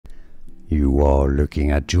You are looking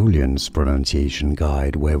at Julian's pronunciation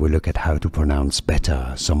guide, where we look at how to pronounce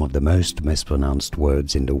better some of the most mispronounced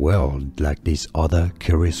words in the world, like this other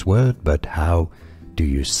curious word. But how do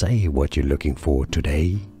you say what you're looking for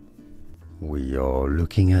today? We are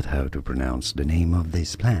looking at how to pronounce the name of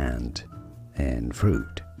this plant and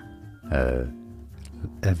fruit.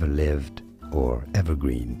 Ever-lived or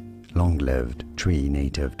evergreen, long-lived tree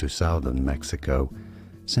native to southern Mexico,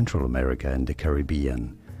 Central America and the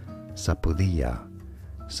Caribbean. Sapodilla,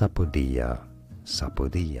 Sapodilla,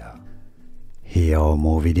 Sapodilla. Here are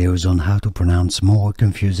more videos on how to pronounce more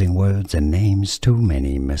confusing words and names too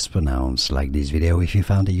many mispronounced. Like this video if you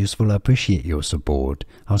found it useful. I appreciate your support.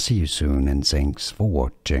 I'll see you soon and thanks for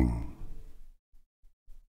watching.